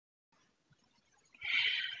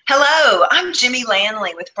Hello, I'm Jimmy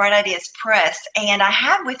Lanley with Bright Ideas Press, and I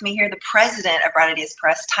have with me here the president of Bright Ideas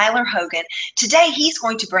Press, Tyler Hogan. Today, he's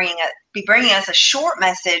going to be bringing us a short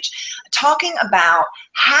message talking about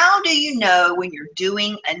how do you know when you're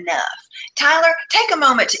doing enough. Tyler, take a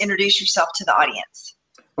moment to introduce yourself to the audience.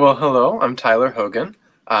 Well, hello, I'm Tyler Hogan.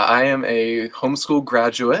 I am a homeschool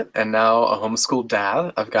graduate and now a homeschool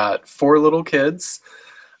dad. I've got four little kids.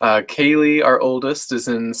 Kaylee, our oldest, is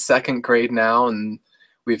in second grade now, and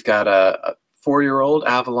we've got a 4-year-old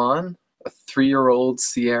Avalon, a 3-year-old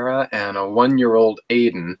Sierra, and a 1-year-old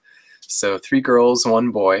Aiden. So 3 girls,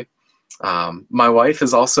 1 boy. My wife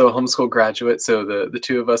is also a homeschool graduate, so the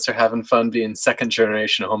two of us are having fun being second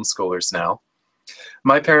generation homeschoolers now.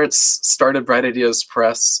 My parents started Bright Ideas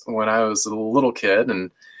Press when I was a little kid, and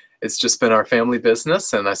it's just been our family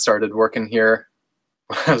business, and I started working here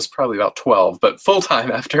when I was probably about 12, but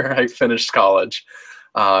full-time after I finished college.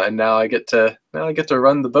 And now I get to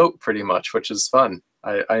run the boat pretty much, which is fun.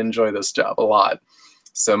 I enjoy this job a lot.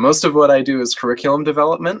 So most of what I do is curriculum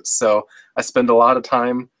development, so I spend a lot of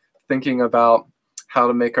time thinking about how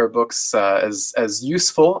to make our books as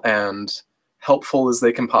useful and helpful as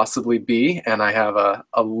they can possibly be, and I have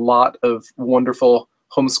a lot of wonderful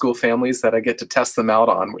homeschool families that I get to test them out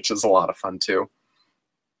on, which is a lot of fun too.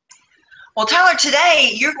 Well, Tyler,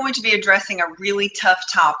 today you're going to be addressing a really tough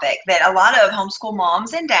topic that a lot of homeschool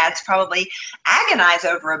moms and dads probably agonize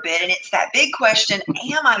over a bit, and it's that big question,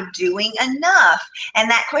 am I doing enough? And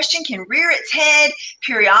that question can rear its head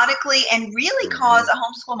periodically and really cause a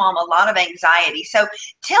homeschool mom a lot of anxiety. So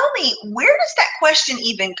tell me, where does that question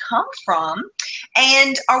even come from?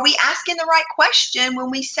 And are we asking the right question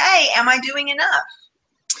when we say, am I doing enough?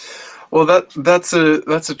 Well, that's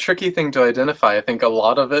a tricky thing to identify. I think a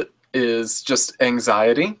lot of it is just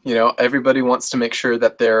anxiety. You know, everybody wants to make sure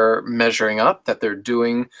that they're measuring up, that they're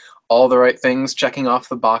doing all the right things, checking off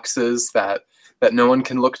the boxes, that no one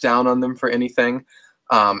can look down on them for anything.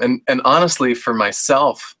 And honestly, for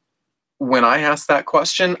myself, when I ask that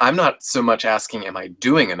question, I'm not so much asking, am I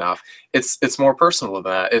doing enough? It's more personal than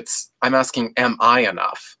that. I'm asking, am I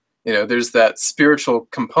enough? You know, there's that spiritual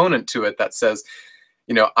component to it that says,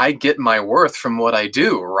 you know, I get my worth from what I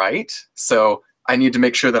do, right? So I need to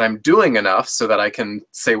make sure that I'm doing enough so that I can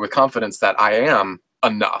say with confidence that I am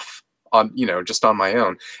enough on, you know, just on my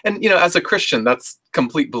own. And, you know, as a Christian, that's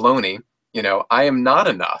complete baloney. You know, I am not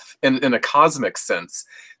enough in a cosmic sense.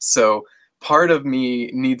 So part of me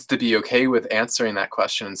needs to be okay with answering that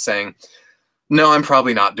question and saying, no, I'm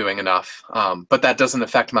probably not doing enough. But that doesn't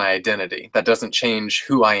affect my identity. That doesn't change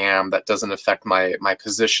who I am. That doesn't affect my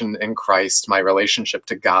position in Christ, my relationship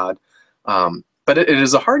to God. But it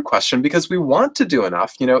is a hard question because we want to do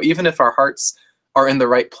enough, you know, even if our hearts are in the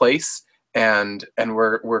right place and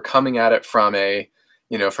we're coming at it from a,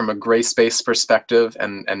 you know, from a grace-based perspective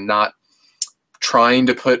and not trying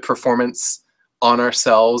to put performance on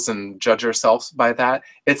ourselves and judge ourselves by that.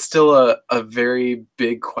 It's still a very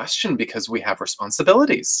big question because we have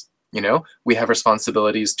responsibilities. You know, we have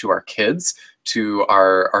responsibilities to our kids, to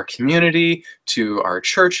our community, to our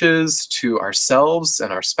churches, to ourselves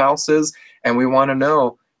and our spouses. And we want to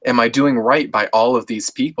know, am I doing right by all of these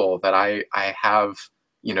people that I have,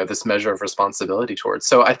 you know, this measure of responsibility towards?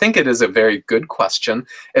 So I think it is a very good question.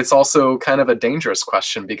 It's also kind of a dangerous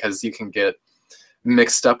question because you can get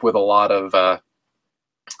mixed up with a lot of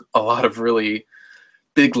really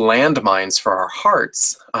big landmines for our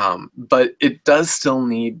hearts, but it does still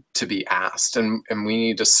need to be asked, and we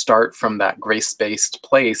need to start from that grace-based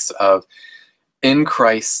place of, in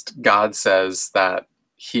Christ, God says that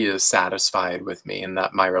he is satisfied with me and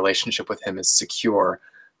that my relationship with him is secure.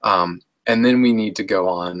 And then we need to go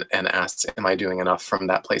on and ask, am I doing enough from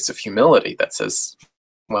that place of humility that says,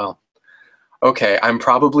 well, okay, I'm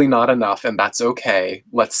probably not enough, and that's okay.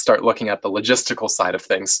 Let's start looking at the logistical side of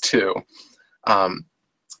things too.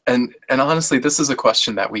 And honestly, this is a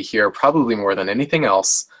question that we hear probably more than anything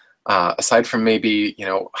else, aside from maybe, you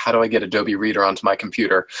know, how do I get Adobe Reader onto my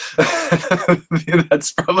computer?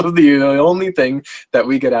 That's probably the only thing that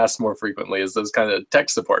we get asked more frequently is those kind of tech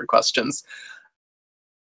support questions.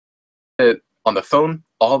 It on the phone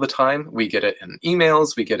all the time. We get it in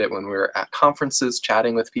emails. We get it when we're at conferences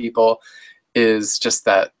chatting with people. Is just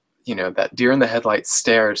that, you know, that deer in the headlights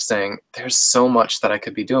stare saying, there's so much that I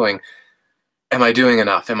could be doing. Am I doing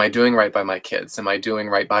enough? Am I doing right by my kids? Am I doing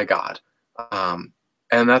right by God?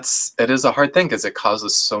 And it is a hard thing because it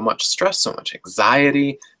causes so much stress, so much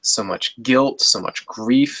anxiety, so much guilt, so much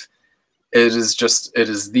grief. It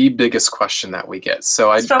is the biggest question that we get.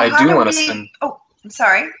 So I do want to spend. Oh, I'm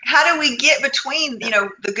sorry. How do we get between, you know,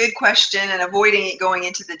 the good question and avoiding it going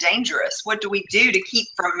into the dangerous? What do we do to keep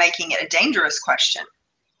from making it a dangerous question?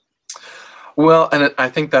 Well, and I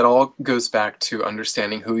think that all goes back to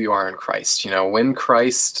understanding who you are in Christ. You know, when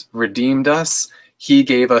Christ redeemed us, he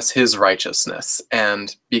gave us his righteousness.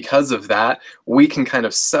 And because of that, we can kind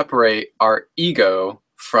of separate our ego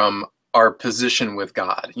from our position with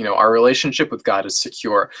God. You know, our relationship with God is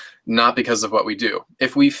secure, not because of what we do.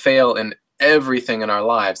 If we fail in everything in our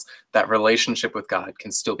lives, that relationship with God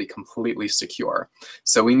can still be completely secure.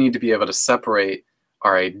 So we need to be able to separate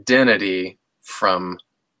our identity from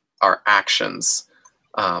our actions,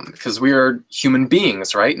 because we are human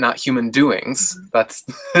beings, right? Not human doings. Mm-hmm. That's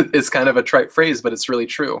it's kind of a trite phrase, but it's really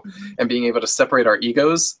true. Mm-hmm. And being able to separate our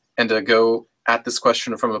egos and to go at this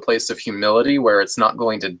question from a place of humility where it's not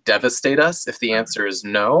going to devastate us if the answer is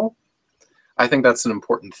no, I think that's an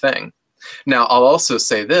important thing. Now, I'll also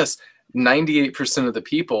say this: 98% of the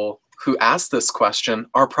people who ask this question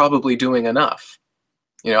are probably doing enough.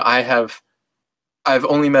 You know, I've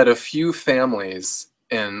only met a few families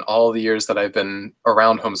in all the years that I've been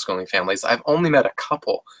around homeschooling families. I've only met a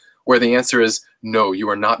couple where the answer is no, you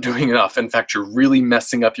are not doing enough. In fact, you're really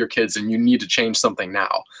messing up your kids and you need to change something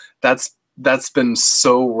now. That's been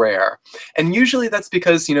so rare. And usually that's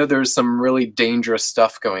because, you know, there's some really dangerous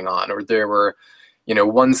stuff going on, or there were, you know,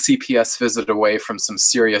 one CPS visit away from some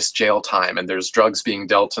serious jail time and there's drugs being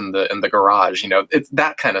dealt in the garage. You know, it's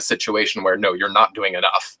that kind of situation where no, you're not doing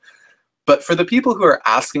enough. But for the people who are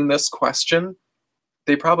asking this question,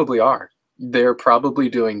 they probably are. They're probably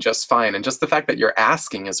doing just fine. And just the fact that you're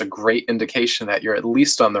asking is a great indication that you're at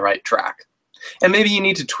least on the right track. And maybe you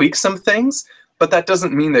need to tweak some things, but that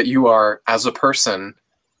doesn't mean that you are, as a person,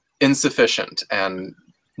 insufficient and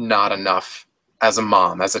not enough as a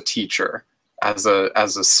mom, as a teacher, as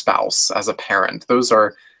a spouse, as a parent.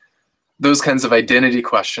 Those kinds of identity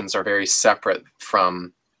questions are very separate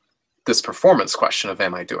from this performance question of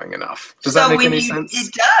am I doing enough? Does that make any sense?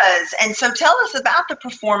 It does. And so tell us about the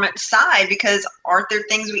performance side, because aren't there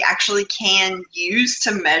things we actually can use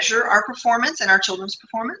to measure our performance and our children's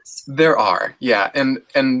performance? There are, yeah.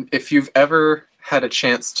 And if you've ever had a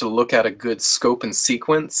chance to look at a good scope and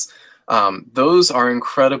sequence, those are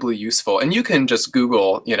incredibly useful. And you can just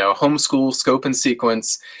Google, you know, homeschool scope and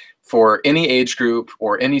sequence for any age group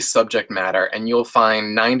or any subject matter, and you'll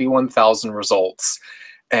find 91,000 results.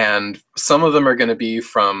 And some of them are going to be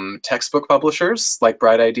from textbook publishers like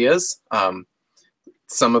Bright Ideas.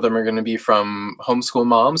 Some of them are going to be from homeschool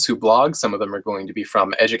moms who blog. Some of them are going to be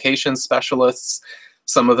from education specialists.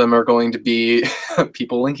 Some of them are going to be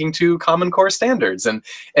people linking to Common Core standards. And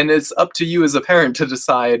it's up to you as a parent to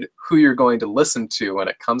decide who you're going to listen to when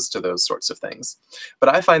it comes to those sorts of things. But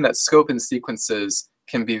I find that scope and sequences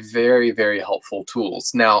can be very, very helpful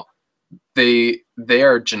tools. Now, they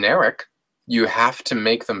are generic. You have to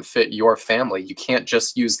make them fit your family. You can't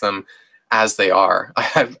just use them as they are.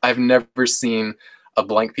 I've never seen a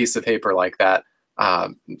blank piece of paper like that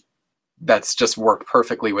that's just worked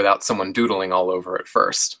perfectly without someone doodling all over it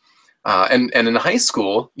first. And in high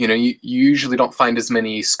school, you know, you usually don't find as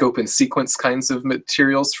many scope and sequence kinds of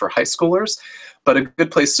materials for high schoolers. But a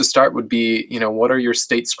good place to start would be, you know, what are your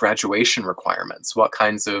state's graduation requirements? What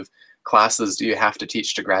kinds of classes do you have to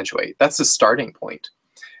teach to graduate? That's a starting point.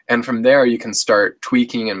 And from there, you can start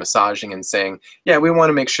tweaking and massaging and saying, yeah, we want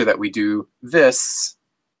to make sure that we do this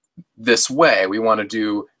way. We want to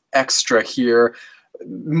do extra here,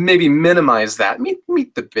 maybe minimize that,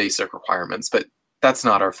 meet the basic requirements, but that's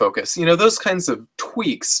not our focus. You know, those kinds of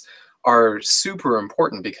tweaks are super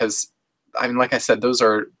important because, I mean, like I said,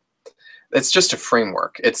 it's just a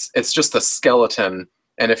framework. It's just a skeleton.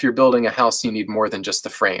 And if you're building a house, you need more than just the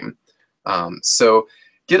frame. So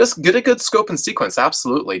get a good scope and sequence.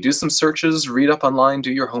 Absolutely. Do some searches, read up online,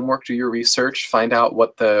 do your homework, do your research, find out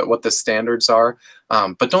what the standards are.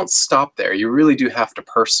 But don't stop there. You really do have to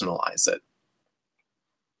personalize it.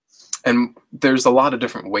 And there's a lot of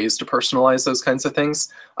different ways to personalize those kinds of things.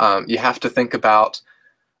 You have to think about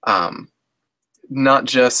not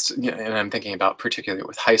just, you know, and I'm thinking about particularly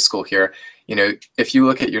with high school here, you know, if you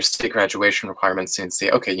look at your state graduation requirements and say,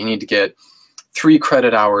 okay, you need to get 3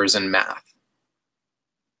 credit hours in math.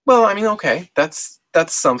 Well, I mean, okay, that's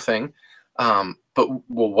something. But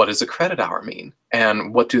well, what does a credit hour mean?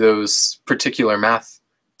 And what do those particular math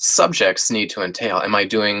subjects need to entail? Am I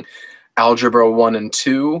doing algebra 1 and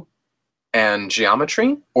 2 and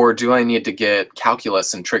geometry? Or do I need to get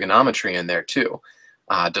calculus and trigonometry in there too?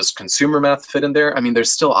 Does consumer math fit in there? I mean,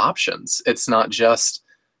 there's still options. It's not just,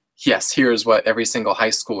 yes, here's what every single high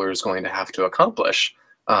schooler is going to have to accomplish.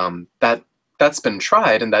 That's been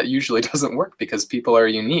tried, and that usually doesn't work because people are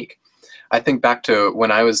unique. I think back to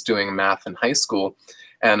when I was doing math in high school,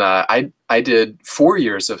 and I did 4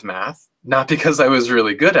 years of math, not because I was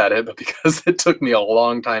really good at it, but because it took me a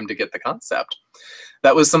long time to get the concept.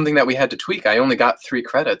 That was something that we had to tweak. I only got 3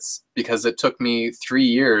 credits because it took me 3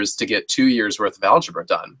 years to get 2 years worth of algebra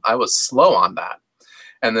done. I was slow on that.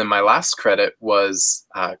 And then my last credit was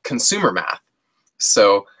consumer math.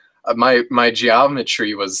 So my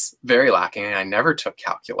geometry was very lacking, and I never took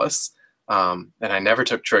calculus, and I never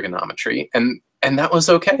took trigonometry, and that was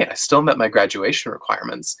okay. I still met my graduation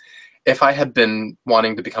requirements. If I had been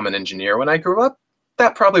wanting to become an engineer when I grew up,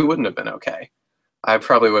 that probably wouldn't have been okay. I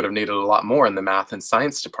probably would have needed a lot more in the math and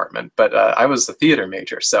science department, but I was a theater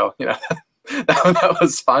major, so that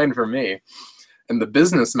was fine for me. And the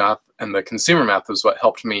business math and the consumer math was what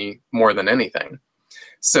helped me more than anything.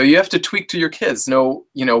 So you have to tweak to your kids. Know,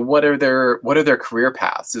 what are their career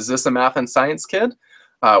paths? Is this a math and science kid?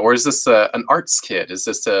 Or is this an arts kid? Is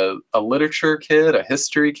this a literature kid, a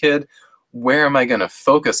history kid? Where am I going to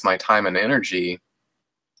focus my time and energy?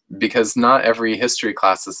 Because not every history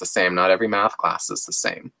class is the same. Not every math class is the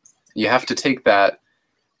same. You have to take that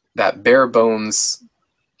bare bones,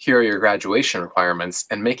 here are your graduation requirements,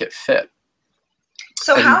 and make it fit.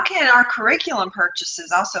 So how can our curriculum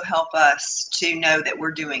purchases also help us to know that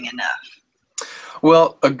we're doing enough?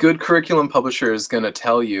 Well, a good curriculum publisher is going to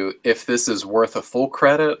tell you if this is worth a full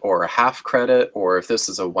credit or a half credit, or if this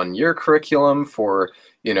is a 1-year curriculum for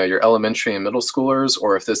your elementary and middle schoolers,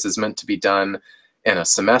 or if this is meant to be done in a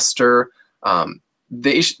semester.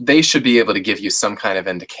 They should be able to give you some kind of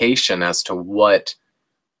indication as to what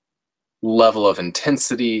level of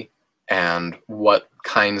intensity and what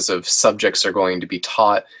kinds of subjects are going to be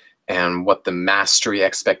taught and what the mastery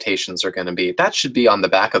expectations are going to be. That should be on the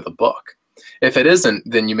back of the book. If it isn't,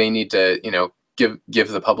 then you may need to,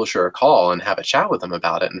 give the publisher a call and have a chat with them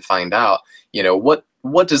about it and find out,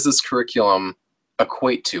 what does this curriculum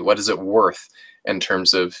equate to? What is it worth in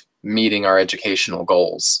terms of meeting our educational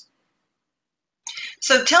goals?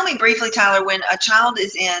 So tell me briefly, Tyler, when a child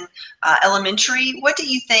is in elementary, what do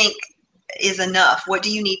you think is enough? What do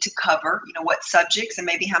you need to cover? What subjects and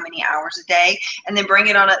maybe how many hours a day, and then bring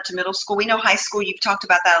it on up to middle school. We know high school, you've talked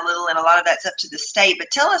about that a little, and a lot of that's up to the state, but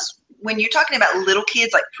tell us, when you're talking about little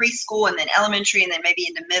kids like preschool and then elementary and then maybe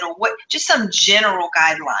into middle, just some general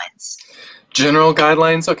guidelines. General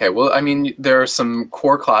guidelines? Okay, well, I mean, there are some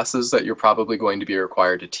core classes that you're probably going to be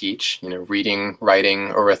required to teach, reading, writing,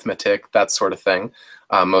 arithmetic, that sort of thing.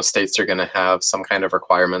 Most states are going to have some kind of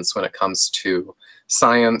requirements when it comes to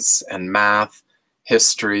science and math,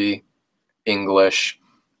 history, English,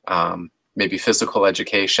 maybe physical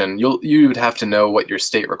education. You would have to know what your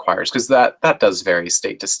state requires, because that does vary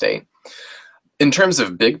state to state. In terms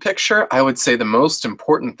of big picture, I would say the most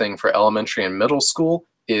important thing for elementary and middle school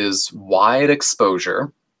is wide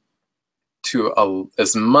exposure to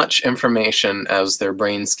as much information as their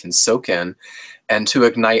brains can soak in, and to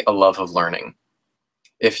ignite a love of learning.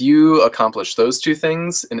 If you accomplish those 2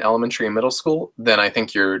 things in elementary and middle school, then I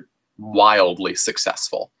think you're wildly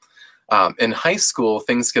successful. In high school,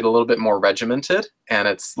 things get a little bit more regimented, and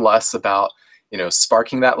it's less about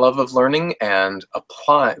sparking that love of learning and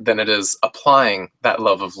than it is applying that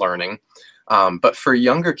love of learning. But for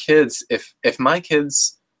younger kids, if my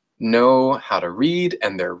kids know how to read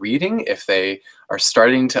and they're reading, if they are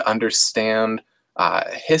starting to understand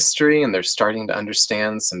history and they're starting to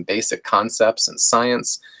understand some basic concepts in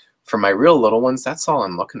science, for my real little ones, that's all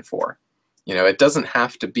I'm looking for. It doesn't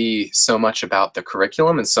have to be so much about the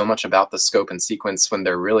curriculum and so much about the scope and sequence when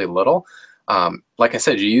they're really little. Like I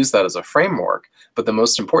said, you use that as a framework, but the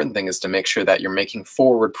most important thing is to make sure that you're making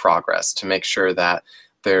forward progress, to make sure that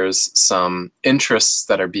there's some interests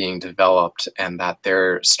that are being developed and that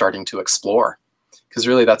they're starting to explore. Because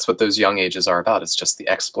really that's what those young ages are about. It's just the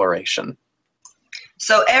exploration.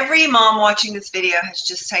 So every mom watching this video has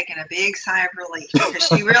just taken a big sigh of relief, because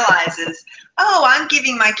she realizes, oh, I'm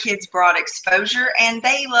giving my kids broad exposure and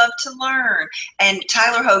they love to learn. And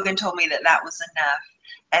Tyler Hogan told me that was enough.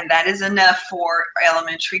 And that is enough for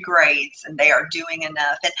elementary grades, and they are doing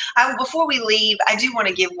enough. And before we leave, I do want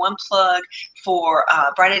to give one plug for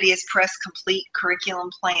Bright Ideas Press complete curriculum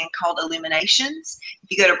plan called Illuminations.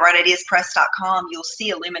 If you go to brightideaspress.com, you'll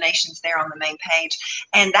see Illuminations there on the main page.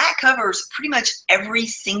 And that covers pretty much every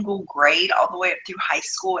single grade all the way up through high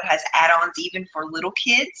school. It has add-ons even for little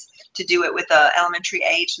kids to do it with elementary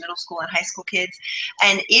age, middle school, and high school kids.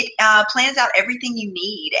 And it plans out everything you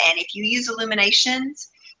need. And if you use Illuminations,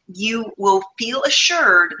 you will feel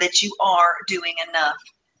assured that you are doing enough.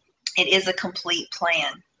 It is a complete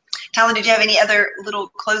plan. Tyler, did you have any other little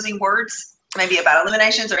closing words, maybe about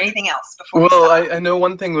Illuminations or anything else before? Well, I know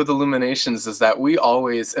one thing with Illuminations is that we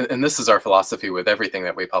always, and this is our philosophy with everything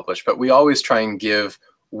that we publish, but we always try and give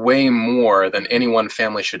way more than any one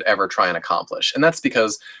family should ever try and accomplish. And that's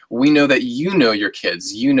because we know that you know your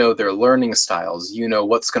kids, you know their learning styles, you know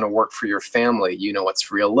what's going to work for your family, you know what's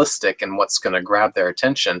realistic and what's going to grab their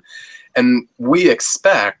attention. And we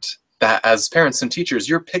expect that as parents and teachers,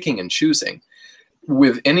 you're picking and choosing.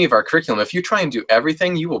 With any of our curriculum, if you try and do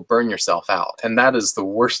everything, you will burn yourself out. And that is the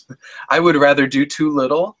worst. I would rather do too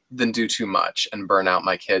little than do too much and burn out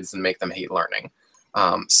my kids and make them hate learning.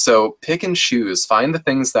 So pick and choose, find the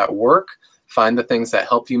things that work, find the things that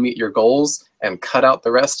help you meet your goals, and cut out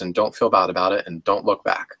the rest, and don't feel bad about it, and don't look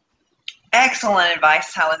back. Excellent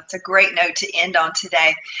advice, Tyler. It's a great note to end on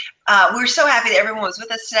today. We're so happy that everyone was with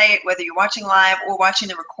us today, whether you're watching live or watching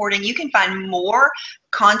the recording. You can find more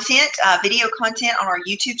content, video content on our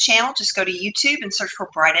YouTube channel. Just go to YouTube and search for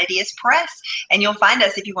Bright Ideas Press, and you'll find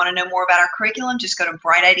us. If you want to know more about our curriculum, just go to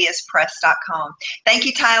brightideaspress.com. Thank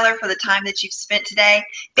you, Tyler, for the time that you've spent today.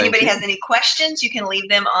 If anybody has any questions, you can leave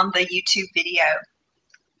them on the YouTube video.